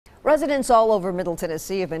Residents all over Middle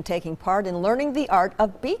Tennessee have been taking part in learning the art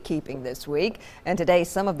of beekeeping this week, and today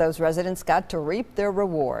some of those residents got to reap their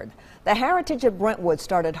reward. The Heritage of Brentwood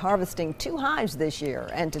started harvesting 2 hives this year,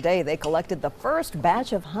 and today they collected the first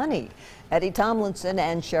batch of honey. Eddie Tomlinson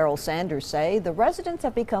and Cheryl Sanders say the residents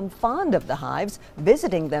have become fond of the hives,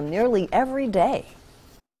 visiting them nearly every day.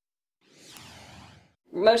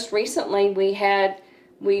 Most recently we had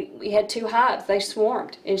 2 hives. They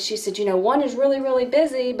swarmed, and she said, you know, one is really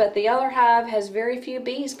busy, but the other hive has very few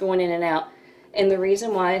bees going in and out, and the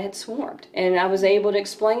reason why it had swarmed. And I was able to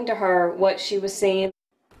explain to her what she was seeing.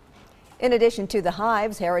 In addition to the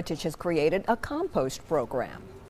hives, Heritage has created a compost program.